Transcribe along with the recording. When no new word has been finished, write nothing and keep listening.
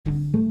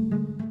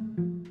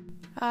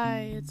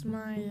Hi, it's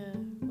Maya.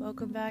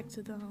 Welcome back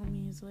to the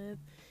homies with,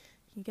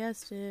 you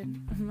guessed it,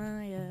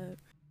 Maya.